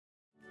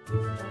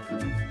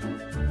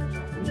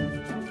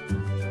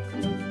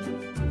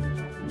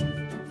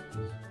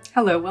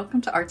Hello, welcome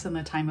to Arts in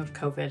the Time of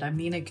COVID. I'm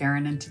Nina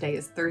Guerin, and today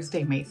is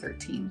Thursday, May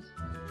 13.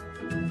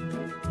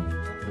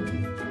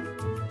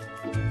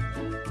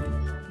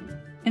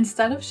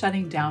 Instead of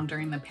shutting down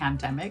during the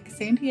pandemic,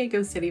 San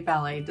Diego City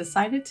Ballet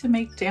decided to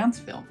make dance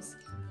films.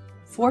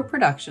 4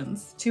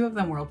 productions, 2 of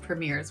them world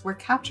premieres, were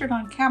captured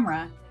on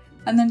camera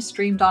and then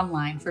streamed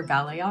online for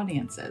ballet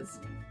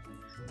audiences.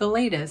 The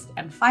latest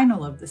and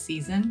final of the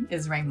season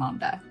is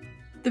Raymonda.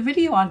 The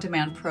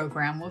video-on-demand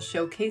program will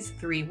showcase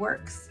 3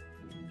 works.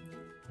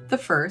 The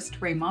first,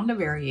 Raymonda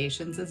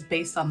Variations, is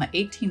based on the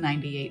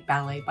 1898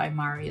 ballet by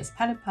Marius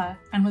Petipa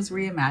and was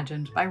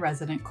reimagined by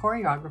resident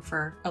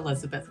choreographer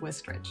Elizabeth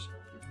Wistridge.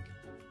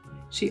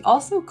 She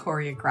also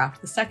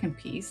choreographed the second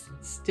piece,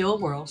 Still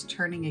Worlds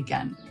Turning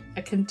Again,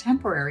 a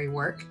contemporary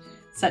work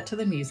set to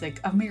the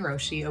music of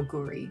Miroshi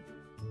Oguri.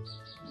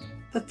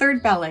 The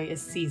third ballet is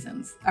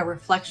Seasons, a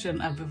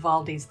reflection of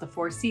Vivaldi's The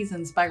Four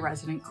Seasons by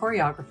resident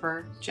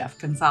choreographer Jeff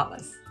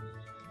Gonzalez.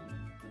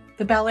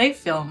 The ballet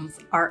films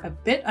are a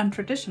bit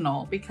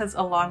untraditional because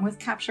along with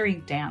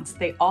capturing dance,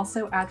 they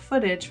also add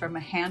footage from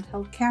a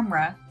handheld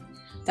camera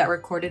that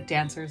recorded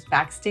dancers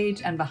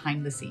backstage and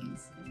behind the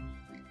scenes.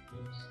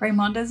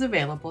 Raymonda is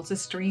available to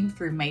stream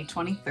through May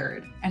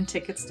 23rd, and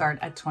tickets start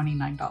at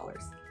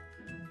 $29.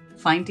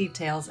 Find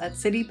details at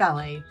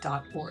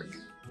cityballet.org.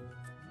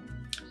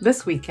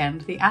 This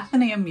weekend, the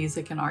Athenaeum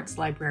Music and Arts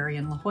Library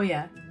in La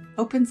Jolla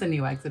opens a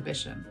new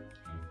exhibition.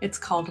 It's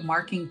called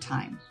Marking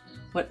Time: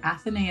 What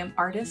Athenaeum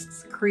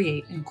Artists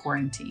Create in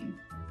Quarantine.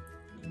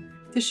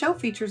 The show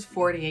features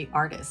 48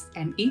 artists,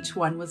 and each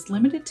one was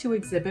limited to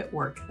exhibit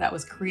work that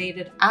was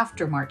created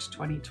after March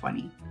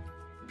 2020.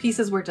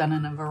 Pieces were done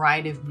in a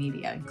variety of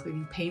media,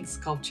 including paint,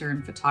 sculpture,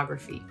 and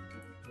photography.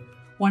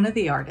 One of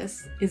the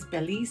artists is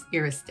Belize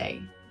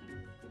Iriste.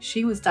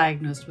 She was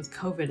diagnosed with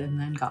COVID and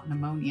then got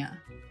pneumonia.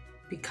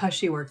 Because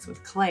she works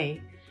with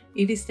clay,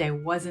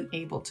 Iriste wasn't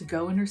able to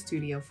go in her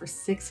studio for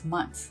 6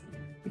 months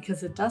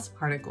because the dust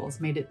particles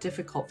made it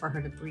difficult for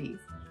her to breathe.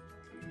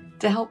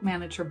 To help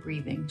manage her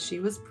breathing, she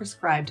was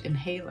prescribed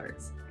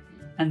inhalers,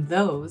 and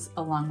those,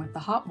 along with the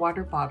hot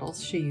water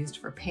bottles she used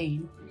for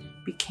pain,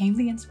 became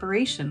the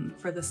inspiration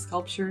for the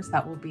sculptures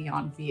that will be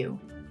on view.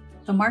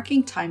 The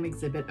Marking Time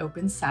exhibit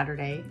opens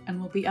Saturday and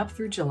will be up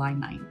through July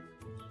 9.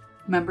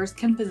 Members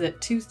can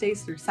visit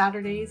Tuesdays through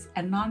Saturdays,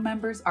 and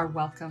non-members are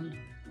welcomed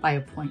by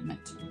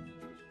appointment.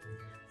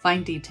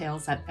 Find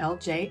details at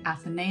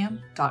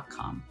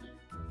ljathenaeum.com.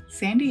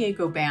 San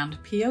Diego band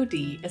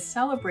POD is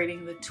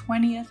celebrating the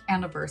 20th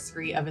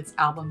anniversary of its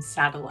album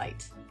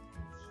Satellite.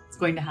 It's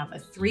going to have a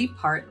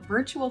 3-part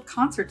virtual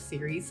concert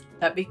series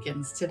that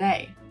begins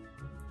today.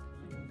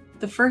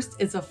 The first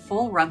is a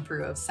full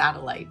run-through of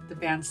Satellite, the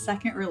band's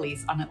second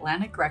release on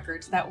Atlantic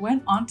Records that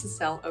went on to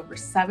sell over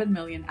 7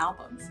 million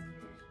albums.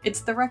 It's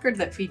the record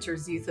that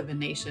features Youth of a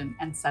Nation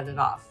and Set It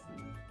Off.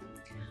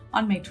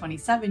 On May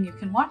 27, you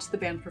can watch the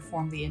band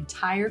perform the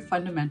entire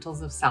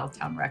Fundamentals of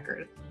Southtown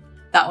record.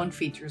 That one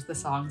features the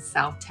songs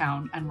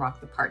Southtown and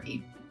Rock the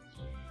Party.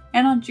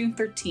 And on June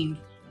 13th,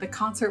 the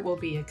concert will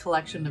be a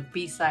collection of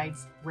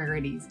B-sides,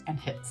 rarities, and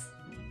hits.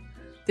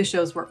 The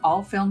shows were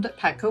all filmed at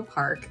Petco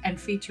Park and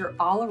feature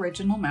all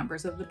original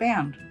members of the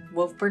band: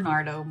 Wolf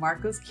Bernardo,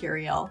 Marcos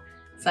Curiel,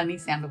 Sonny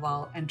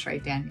Sandoval, and Trey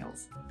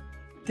Daniels.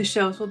 The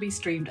shows will be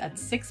streamed at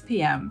 6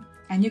 p.m.,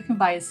 and you can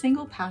buy a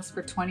single pass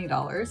for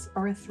 $20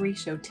 or a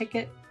 3-show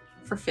ticket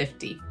for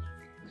 $50.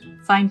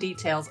 Find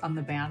details on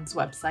the band's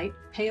website,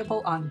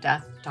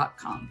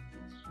 payableondeath.com.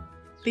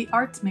 The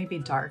arts may be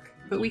dark,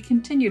 but we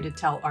continue to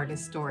tell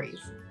artist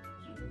stories.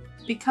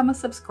 Become a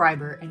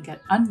subscriber and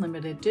get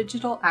unlimited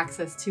digital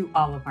access to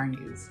all of our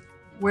news,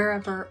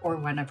 wherever or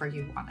whenever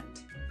you want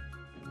it.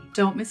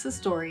 Don't miss a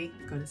story.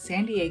 Go to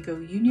san diego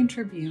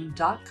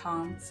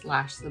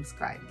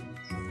Union-Tribune.com/subscribe.